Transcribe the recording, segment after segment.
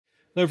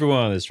Hello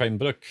everyone, it's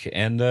Baduk,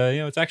 and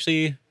it's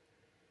actually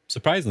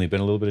surprisingly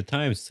been a little bit of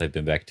time since I've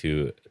been back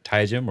to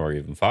Tygem or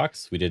even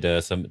Fox. We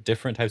did some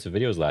different types of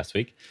videos last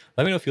week.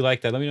 Let me know if you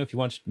like that. Let me know if you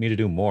want me to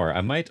do more.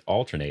 I might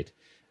alternate,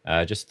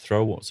 just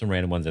throw some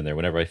random ones in there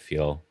whenever I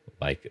feel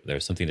like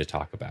there's something to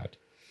talk about.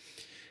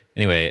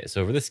 Anyway,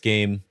 so for this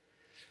game,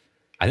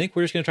 I think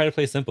we're just going to try to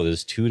play simple.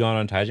 There's 2 Dawn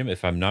on Tygem.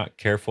 If I'm not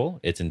careful,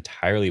 it's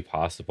entirely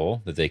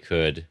possible that they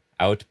could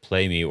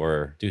outplay me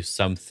or do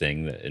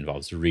something that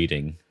involves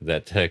reading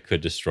that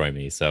could destroy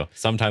me. So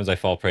sometimes I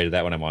fall prey to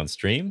that when I'm on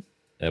stream.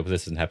 But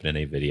this doesn't happen in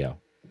a video.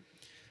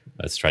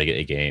 Let's try to get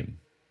a game.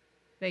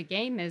 The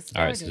game is started.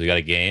 All right, so we got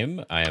a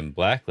game. I am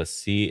black. Let's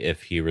see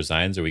if he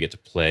resigns or we get to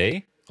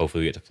play.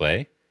 Hopefully we get to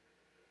play.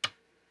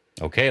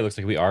 Okay, it looks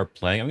like we are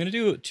playing. I'm going to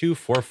do 2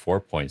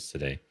 4-4 points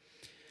today.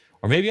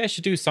 Or maybe I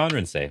should do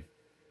Sanrense.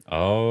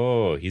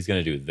 Oh, he's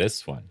going to do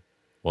this one.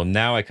 Well,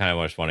 now I kind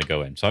of just want to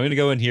go in. So I'm going to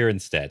go in here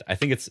instead. I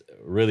think it's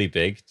really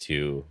big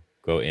to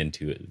go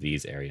into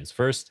these areas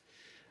first.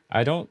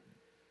 I don't...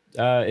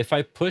 if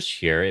I push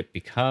here, it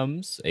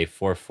becomes a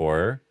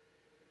 4-4.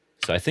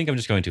 So I think I'm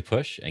just going to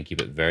push and keep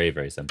it very,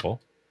 very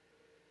simple.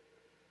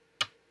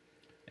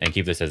 And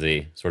keep this as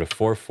a sort of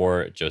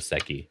 4-4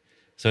 Joseki.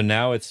 So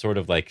now it's sort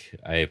of like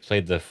I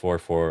played the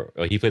 4-4.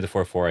 Well, he played the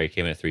 4-4. I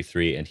came in at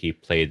 3-3, and he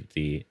played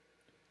the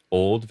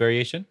old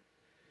variation,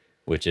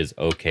 which is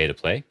okay to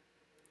play.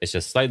 It's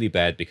just slightly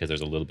bad because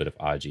there's a little bit of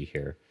Aji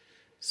here.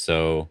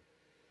 So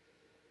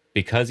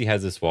because he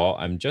has this wall,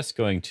 I'm just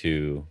going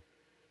to...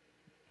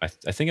 I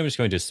think I'm just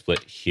going to split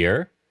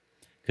here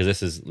because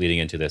this is leading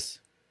into this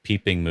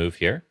peeping move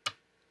here,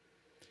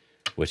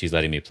 which he's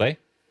letting me play.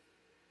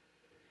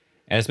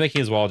 And it's making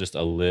his wall just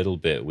a little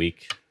bit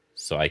weak,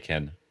 so I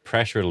can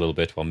pressure it a little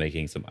bit while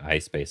making some eye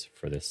space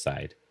for this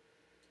side.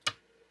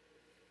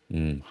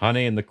 Hane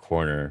in the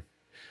corner.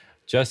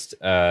 Just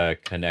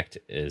connect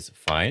is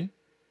fine.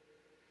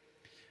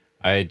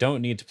 I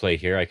don't need to play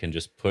here. I can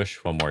just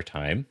push one more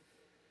time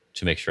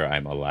to make sure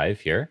I'm alive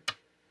here.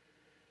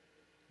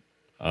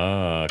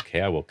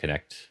 Okay, I will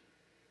connect.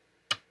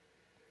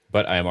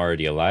 But I'm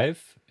already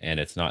alive,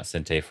 and it's not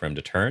Sente for him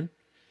to turn.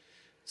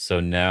 So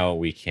now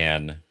we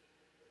can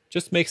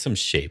just make some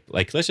shape.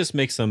 Like, let's just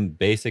make some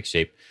basic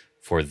shape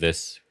for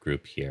this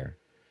group here.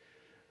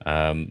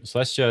 So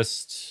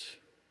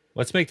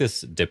let's make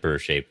this dipper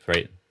shape,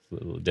 right?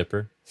 Little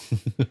dipper.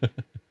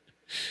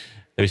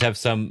 We should have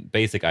some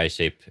basic eye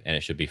shape, and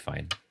it should be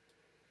fine.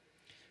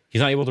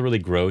 He's not able to really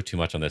grow too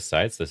much on this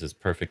side, so this is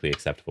perfectly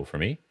acceptable for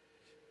me.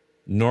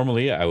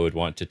 Normally, I would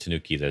want to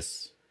Tanuki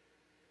this.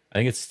 I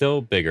think it's still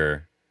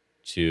bigger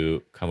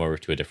to come over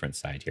to a different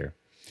side here.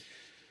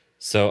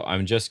 So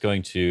I'm just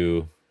going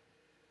to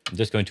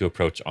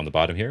approach on the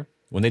bottom here.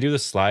 When they do the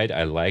slide,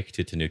 I like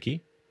to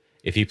Tanuki.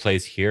 If he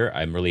plays here,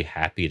 I'm really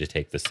happy to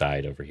take the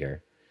side over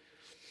here.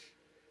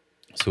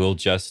 So we'll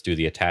just do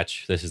the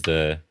attach. This is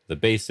the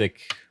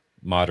basic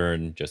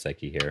modern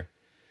Joseki here.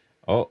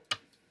 Oh.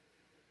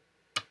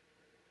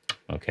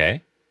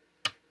 Okay.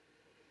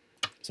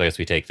 So I guess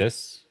we take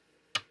this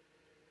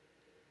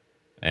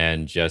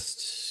and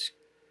just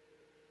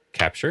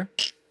capture.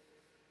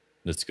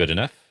 That's good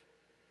enough.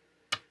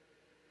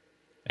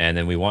 And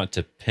then we want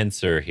to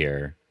pincer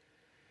here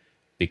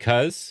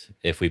because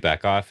if we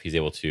back off, he's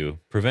able to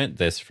prevent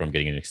this from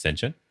getting an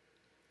extension.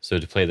 So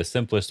to play the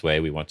simplest way,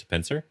 we want to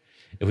pincer.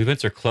 If we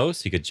pincer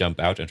close, he could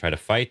jump out and try to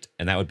fight,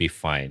 and that would be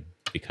fine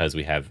because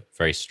we have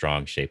very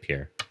strong shape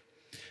here.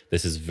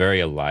 This is very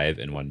alive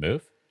in one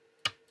move.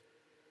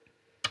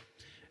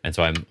 And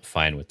so I'm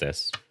fine with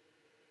this.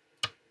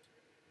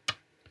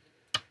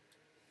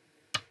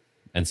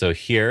 And so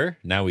here,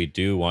 now we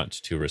do want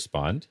to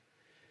respond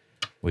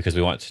because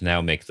we want to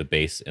now make the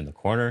base in the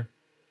corner.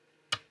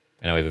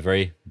 And now we have a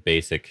very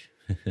basic,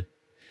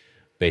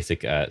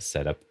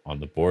 setup on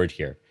the board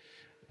here.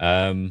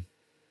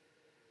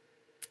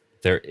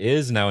 There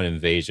is now an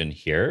invasion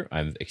here.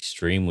 I'm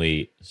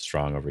extremely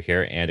strong over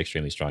here and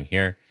extremely strong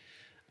here.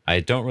 I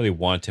don't really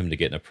want him to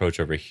get an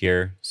approach over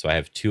here, so I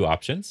have 2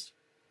 options.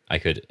 I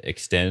could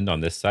extend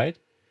on this side,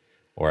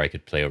 or I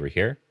could play over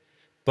here.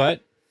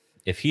 But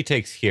if he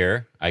takes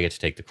here, I get to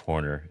take the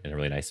corner in a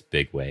really nice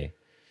big way.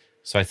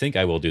 So I think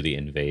I will do the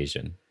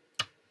invasion.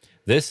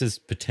 This is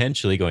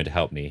potentially going to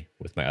help me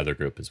with my other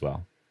group as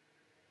well.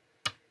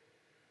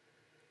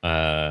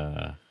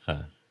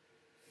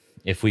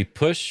 If we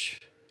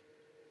push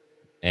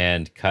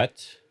and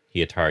cut,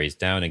 he Ataris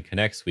down and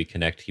connects. We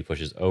connect, he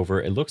pushes over.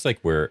 It looks like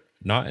we're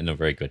not in a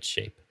very good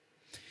shape.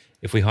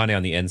 If we Hane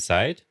on the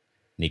inside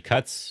and he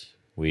cuts,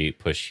 we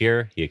push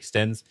here, he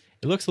extends.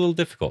 It looks a little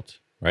difficult,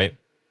 right?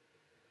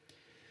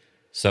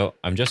 So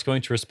I'm just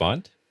going to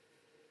respond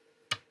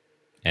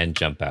and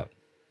jump out.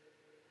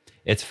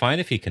 It's fine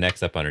if he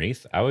connects up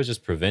underneath. I was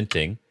just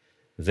preventing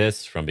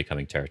this from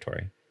becoming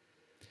territory.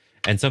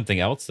 And something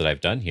else that I've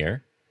done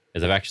here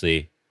is I've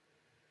actually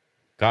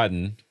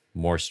gotten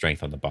more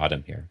strength on the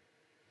bottom here.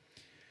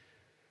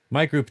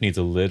 My group needs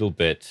a little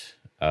bit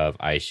of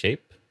eye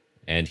shape,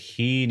 and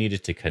he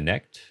needed to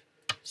connect.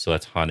 So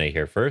let's Hane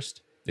here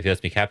first. If he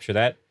lets me capture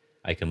that,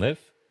 I can live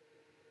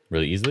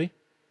really easily.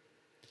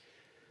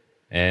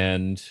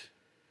 And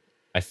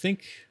I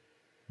think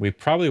we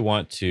probably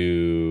want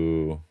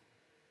to...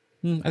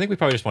 I think we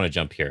probably just want to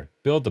jump here.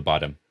 Build the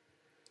bottom.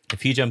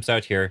 If he jumps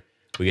out here,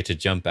 we get to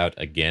jump out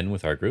again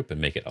with our group and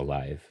make it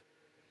alive.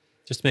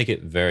 Just make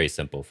it very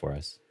simple for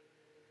us.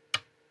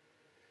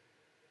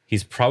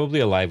 He's probably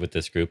alive with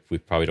this group. We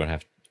probably don't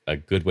have a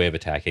good way of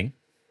attacking.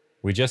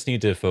 We just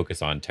need to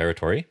focus on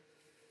territory.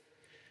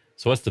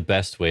 So what's the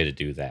best way to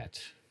do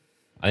that?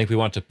 I think we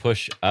want to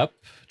push up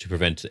to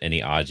prevent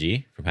any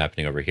Aji from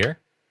happening over here.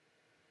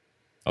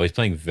 Oh, he's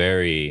playing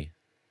very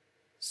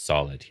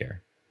solid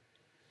here.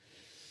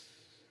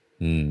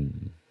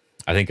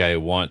 I think I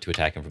want to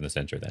attack him from the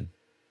center then.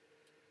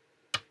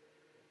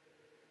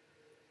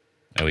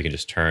 And we can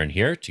just turn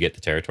here to get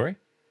the territory.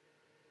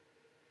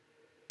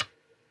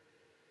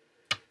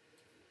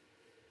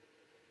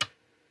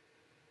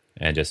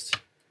 And just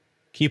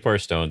keep our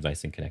stones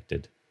nice and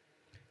connected.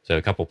 So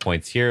a couple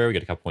points here, we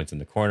get a couple points in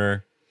the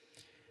corner.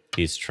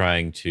 He's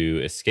trying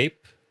to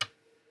escape,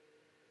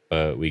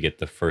 but we get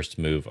the first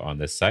move on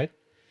this side.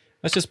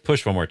 Let's just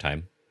push one more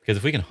time, because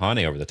if we can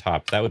Hane over the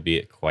top, that would be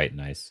quite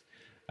nice.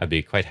 I'd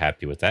be quite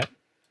happy with that.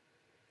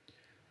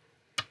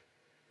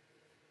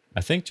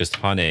 I think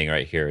just Haneing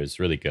right here is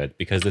really good,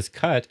 because this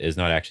cut is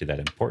not actually that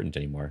important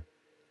anymore.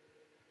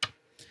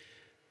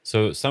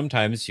 So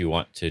sometimes you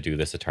want to do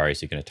this Atari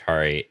so you can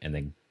Atari and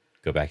then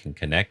go back and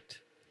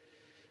connect.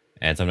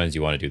 And sometimes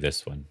you want to do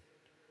this one.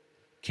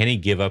 Can he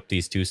give up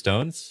these 2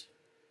 stones?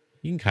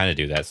 You can kind of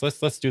do that. So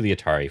let's do the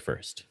Atari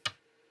first.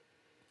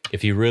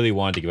 If he really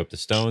wanted to give up the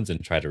stones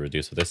and try to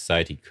reduce with this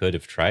side, he could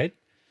have tried.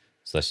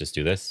 So let's just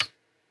do this.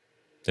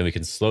 Then we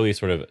can slowly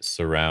sort of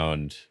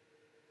surround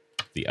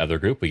the other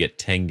group. We get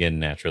Tengen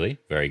naturally.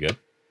 Very good.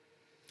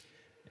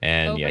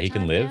 And yeah, he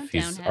can live.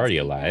 He's already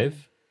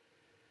alive.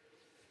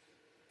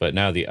 But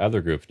now the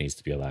other group needs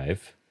to be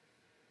alive.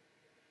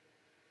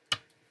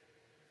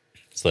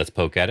 So let's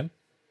poke at him.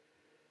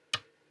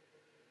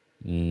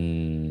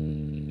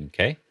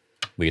 Okay.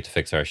 We get to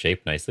fix our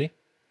shape nicely.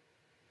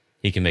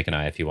 He can make an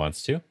eye if he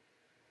wants to.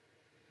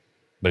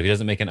 But if he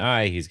doesn't make an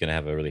eye, he's going to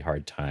have a really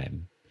hard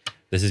time.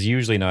 This is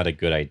usually not a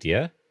good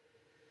idea.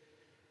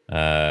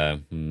 Yeah,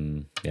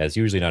 it's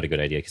usually not a good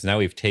idea, because now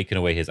we've taken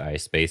away his eye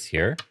space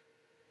here.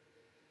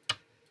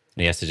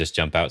 And he has to just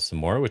jump out some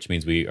more, which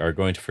means we are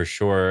going to for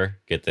sure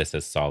get this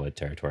as solid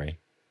territory.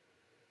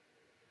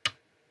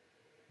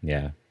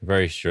 Yeah,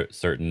 very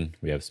certain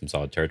we have some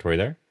solid territory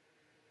there.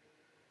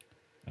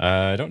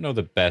 I don't know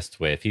the best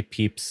way. If he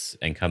peeps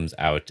and comes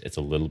out, it's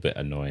a little bit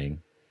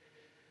annoying.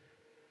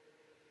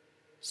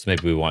 So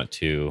maybe we want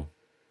to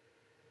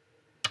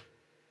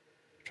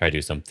try to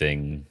do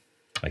something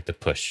like the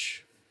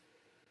push.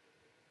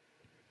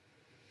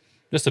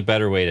 Just a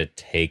better way to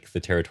take the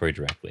territory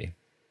directly.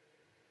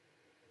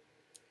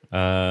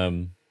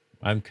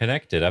 I'm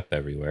connected up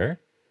everywhere.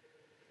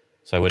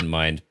 So I wouldn't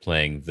mind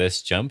playing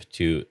this jump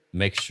to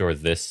make sure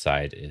this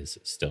side is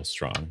still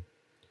strong.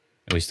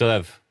 And we still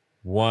have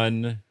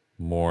one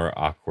more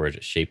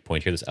awkward shape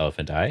point here, this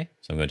elephant eye.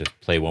 So I'm going to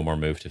play one more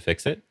move to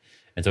fix it.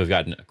 And so we've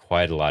gotten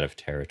quite a lot of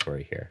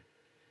territory here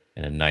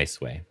in a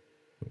nice way.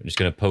 I'm just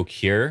going to poke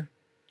here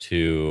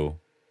to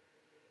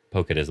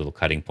poke it as a little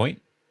cutting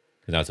point,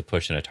 because now it's a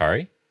push and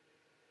Atari.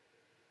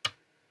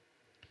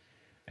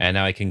 And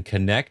now I can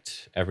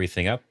connect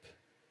everything up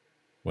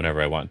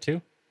whenever I want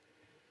to.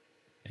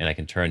 And I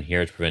can turn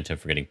here to prevent him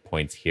from getting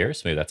points here.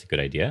 So maybe that's a good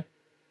idea.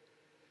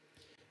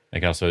 I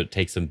can also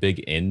take some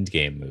big end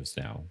game moves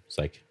now. It's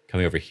like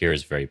coming over here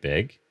is very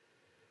big.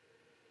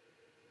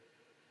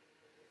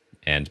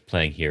 And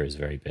playing here is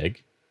very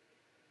big.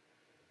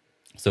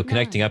 So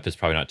connecting up is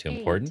probably not too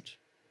important.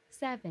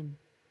 7,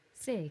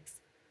 6,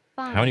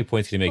 5. How many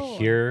points can you make 4,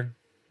 here?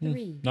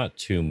 3, not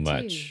too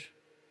much.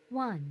 2,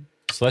 1.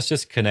 So let's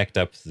just connect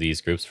up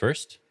these groups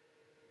first.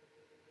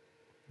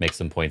 Make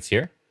some points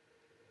here.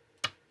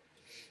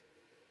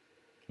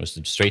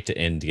 Just straight to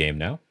end game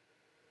now.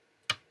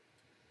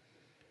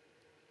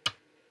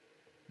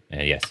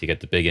 And yes, you get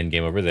the big end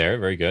game over there.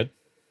 Very good.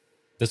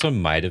 This one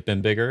might have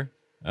been bigger.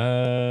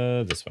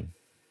 This one.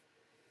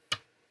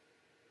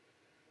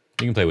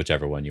 You can play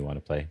whichever one you want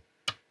to play.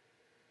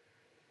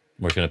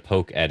 We're just going to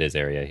poke at his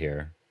area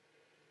here.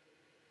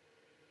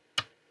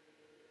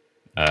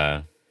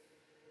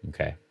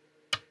 Okay.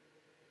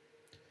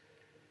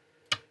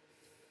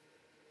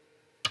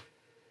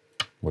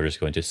 We're just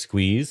going to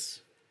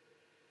squeeze.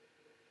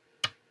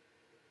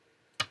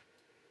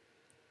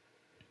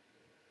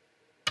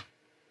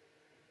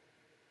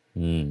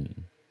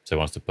 So it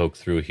wants to poke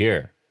through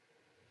here.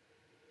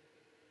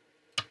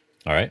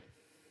 All right.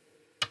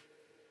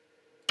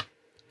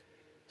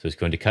 So he's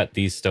going to cut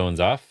these stones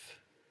off,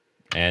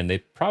 and they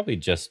probably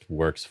just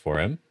works for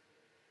him.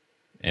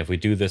 And if we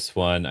do this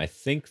one, I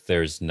think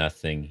there's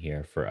nothing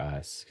here for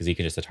us, because he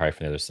can just Atari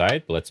from the other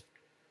side. But let's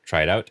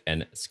try it out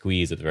and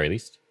squeeze at the very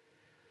least.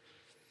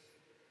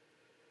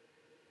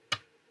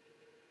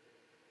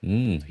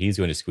 He's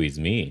going to squeeze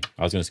me.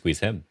 I was going to squeeze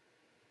him.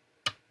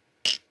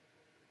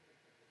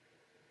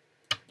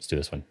 Let's do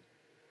this one.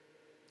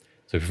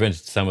 So we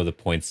prevented some of the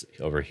points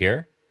over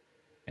here.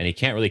 And he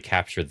can't really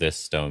capture this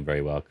stone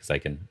very well because I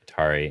can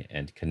Atari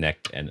and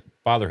connect and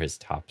bother his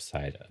top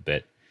side a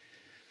bit.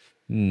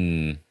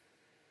 I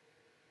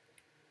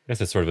guess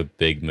that's sort of a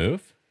big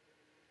move.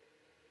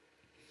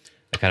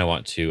 I kind of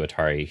want to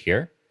Atari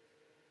here.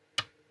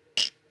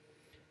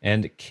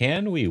 And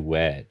can we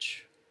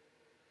wedge?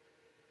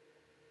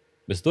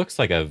 This looks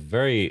like a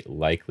very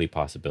likely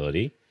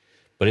possibility,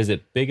 but is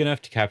it big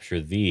enough to capture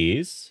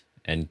these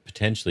and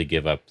potentially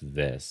give up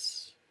this?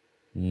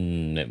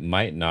 It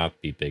might not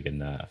be big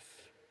enough.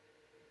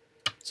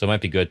 So it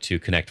might be good to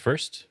connect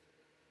first.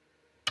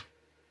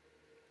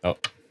 Oh.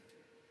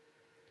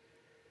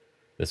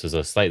 This was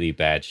a slightly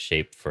bad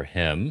shape for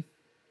him.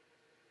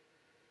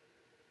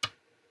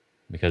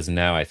 Because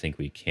now I think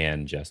we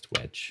can just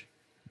wedge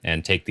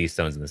and take these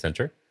stones in the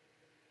center.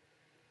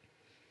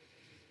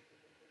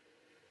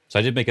 So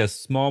I did make a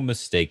small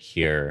mistake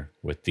here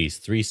with these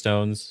 3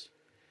 stones.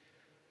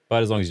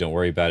 But as long as you don't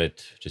worry about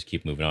it, just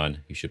keep moving on.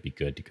 You should be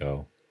good to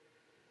go.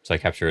 So I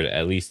captured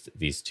at least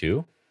these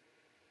 2.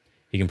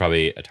 He can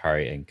probably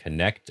Atari and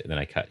connect, and then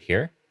I cut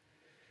here.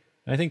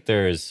 And I think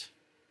there's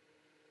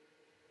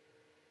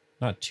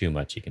not too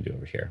much he can do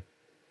over here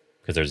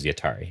because there's the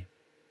Atari.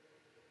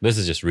 This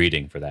is just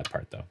reading for that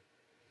part, though.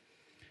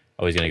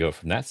 Oh, he's going to go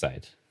from that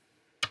side.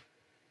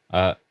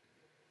 So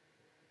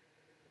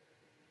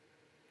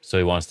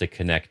he wants to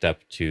connect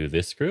up to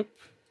this group.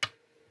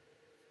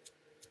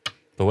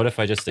 But what if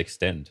I just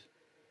extend?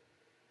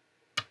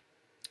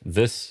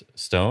 This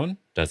stone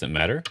doesn't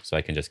matter, so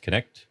I can just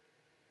connect.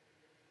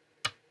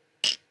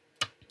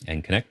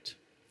 And connect.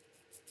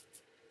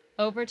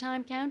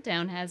 Overtime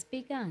countdown has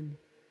begun.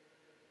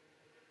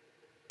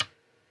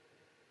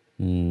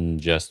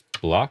 Just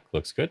block.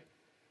 Looks good.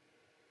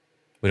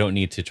 We don't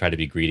need to try to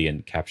be greedy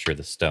and capture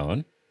the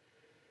stone.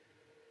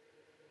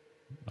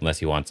 Unless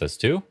he wants us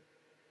to.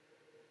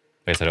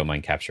 I guess I don't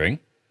mind capturing.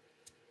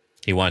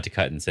 He wanted to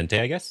cut in Sente,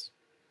 I guess.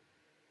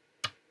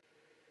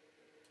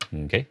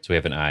 Okay, so we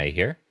have an eye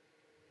here.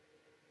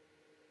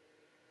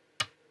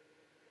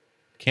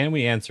 Can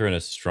we answer in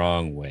a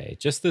strong way?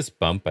 Just this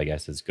bump, I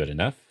guess, is good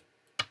enough.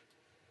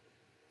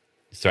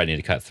 He's threatening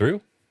to cut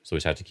through, so we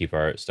just have to keep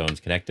our stones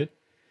connected.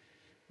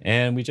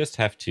 And we just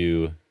have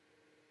to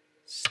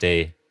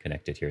stay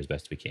connected here as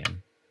best we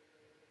can.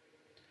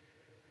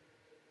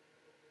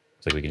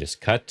 Looks like we can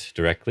just cut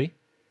directly.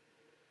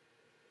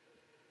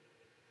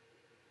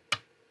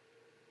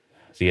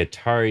 The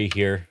Atari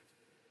here.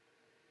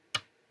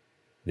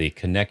 The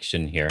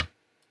connection here.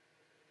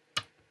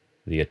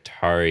 The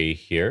Atari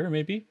here,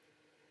 maybe?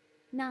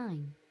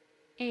 9,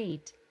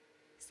 8,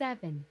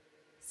 7,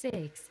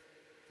 6,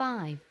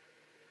 5,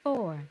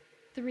 4,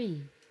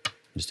 3.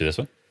 Just do this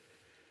one.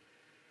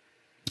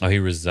 Oh, he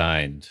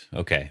resigned.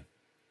 Okay.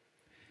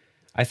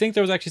 I think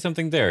there was actually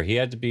something there. He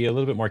had to be a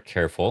little bit more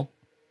careful.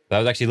 That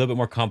was actually a little bit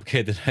more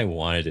complicated than I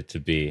wanted it to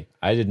be.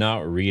 I did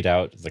not read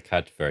out the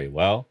cut very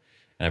well,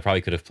 and I probably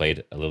could have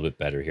played a little bit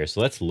better here.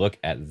 So let's look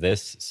at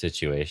this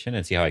situation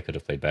and see how I could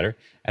have played better.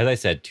 As I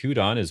said, 2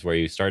 Dawn is where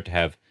you start to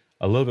have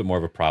a little bit more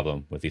of a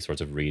problem with these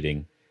sorts of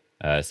reading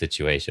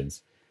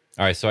situations.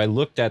 All right, so I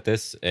looked at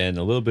this in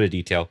a little bit of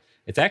detail.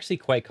 It's actually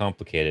quite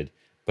complicated,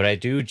 but I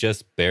do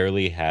just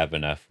barely have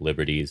enough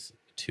liberties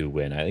to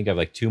win. I think I have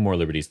like 2 more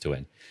liberties to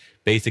win.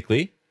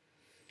 Basically,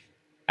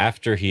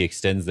 after he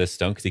extends this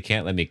stone, because he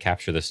can't let me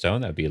capture the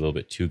stone, that would be a little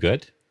bit too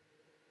good.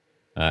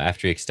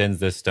 After he extends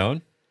this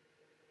stone,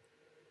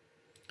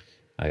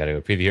 I got to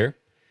go preview here.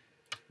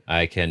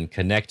 I can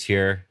connect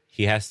here.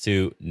 He has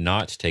to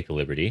not take a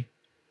liberty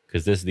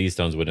because these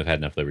stones wouldn't have had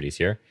enough liberties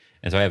here.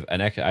 And so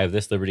I have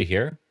this liberty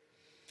here,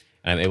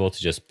 and I'm able to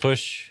just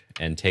push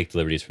and take the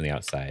liberties from the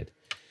outside.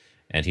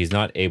 And he's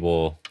not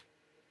able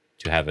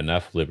to have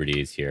enough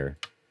liberties here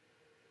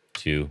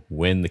to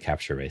win the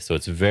capture race. So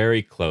it's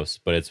very close,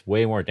 but it's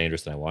way more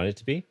dangerous than I wanted it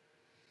to be.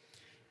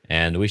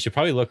 And we should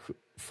probably look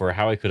for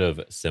how I could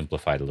have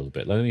simplified a little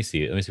bit. Let me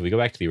see. We go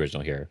back to the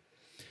original here.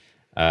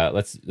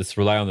 Let's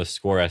rely on the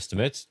score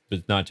estimate,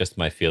 but not just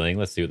my feeling.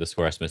 Let's see what the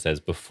score estimate says.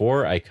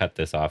 Before I cut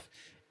this off,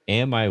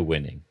 am I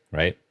winning,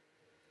 right?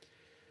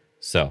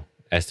 So,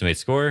 estimate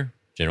score,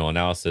 general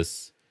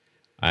analysis.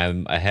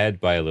 I'm ahead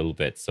by a little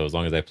bit. So as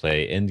long as I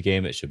play end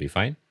game, it should be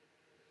fine.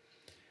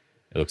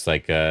 It looks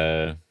like,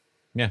 yeah,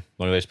 as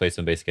long as I just play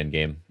some basic end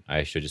game,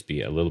 I should just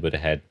be a little bit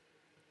ahead.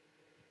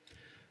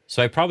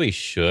 So I probably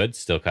should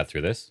still cut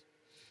through this.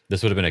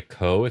 This would have been a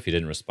ko if he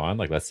didn't respond.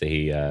 Like, let's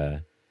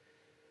say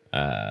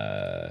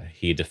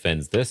he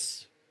defends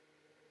this.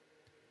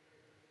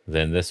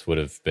 Then this would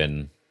have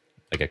been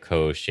like a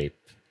ko shape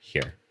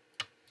here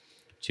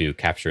to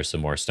capture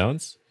some more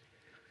stones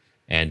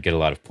and get a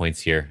lot of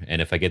points here.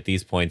 And if I get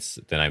these points,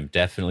 then I'm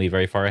definitely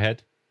very far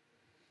ahead.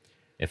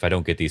 If I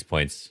don't get these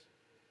points,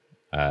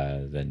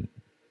 then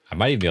I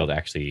might even be able to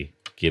actually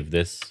give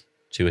this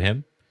to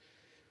him,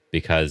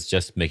 because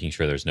just making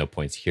sure there's no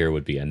points here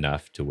would be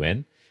enough to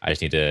win. I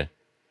just need to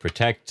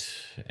protect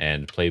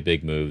and play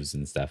big moves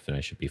and stuff, and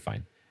I should be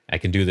fine. I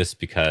can do this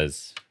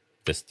because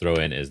this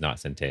throw-in is not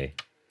Sente.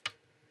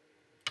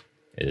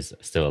 It is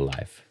still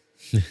alive.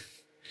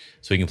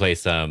 So we can play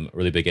some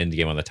really big indie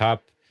game on the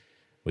top.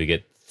 We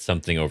get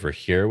something over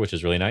here, which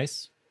is really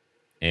nice.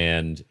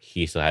 And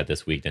he still had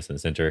this weakness in the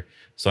center.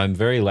 So I'm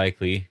very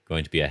likely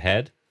going to be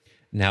ahead.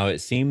 Now it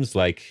seems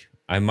like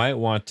I might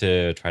want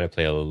to try to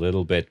play a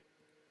little bit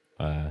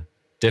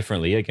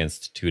differently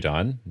against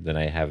Tudon than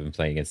I have been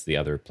playing against the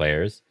other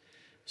players.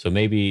 So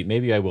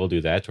maybe I will do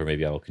that, or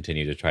maybe I will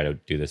continue to try to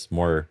do this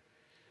more.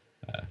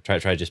 Try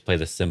to just play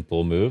the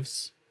simple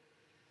moves.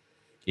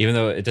 Even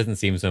though it doesn't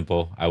seem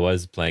simple, I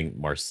was playing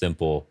more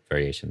simple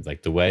variations.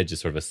 Like the wedge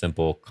is sort of a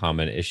simple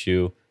common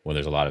issue when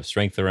there's a lot of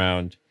strength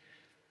around.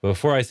 But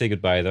before I say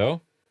goodbye,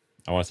 though,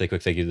 I want to say a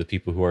quick thank you to the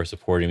people who are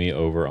supporting me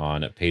over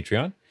on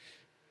Patreon.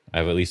 I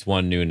have at least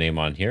one new name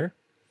on here,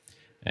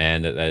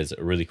 and that is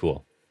really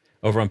cool.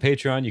 Over on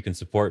Patreon, you can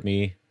support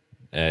me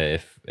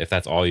if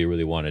that's all you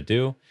really want to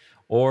do,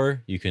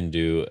 or you can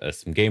do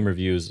some game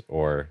reviews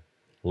or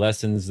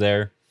lessons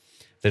there.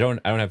 I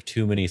don't have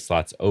too many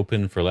slots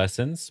open for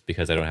lessons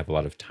because I don't have a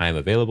lot of time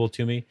available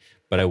to me,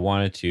 but I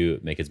wanted to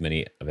make as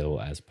many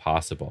available as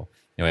possible.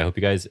 Anyway, I hope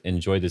you guys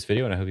enjoyed this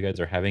video, and I hope you guys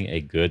are having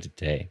a good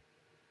day.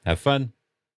 Have fun.